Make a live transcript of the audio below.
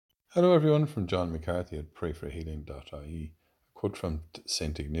Hello everyone from John McCarthy at prayforhealing.ie. A quote from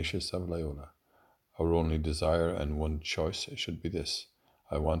St. Ignatius of Loyola. Our only desire and one choice should be this: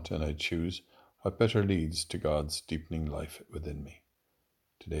 I want and I choose what better leads to God's deepening life within me.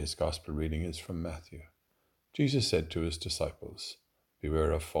 Today's Gospel reading is from Matthew. Jesus said to his disciples,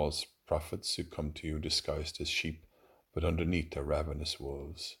 Beware of false prophets who come to you disguised as sheep, but underneath are ravenous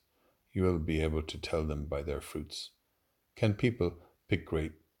wolves. You will be able to tell them by their fruits. Can people pick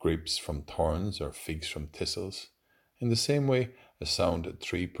grapes from thorns or figs from thistles? In the same way, a sound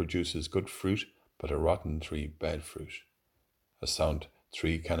tree produces good fruit, but a rotten tree bad fruit. A sound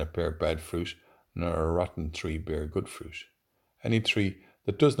tree cannot bear bad fruit, nor a rotten tree bear good fruit. Any tree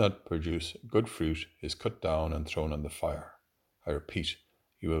that does not produce good fruit is cut down and thrown on the fire. I repeat,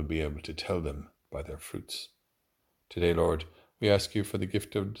 you will be able to tell them by their fruits. Today, Lord, we ask you for the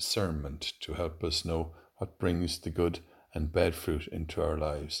gift of discernment to help us know what brings the good and bad fruit into our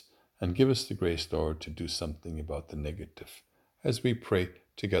lives, and give us the grace, Lord, to do something about the negative, as we pray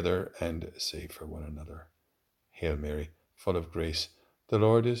together and say for one another. Hail Mary, full of grace, the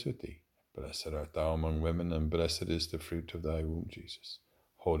Lord is with thee. Blessed art thou among women, and blessed is the fruit of thy womb, Jesus.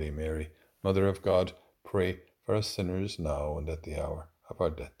 Holy Mary, Mother of God, pray for us sinners now and at the hour of our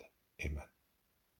death. Amen.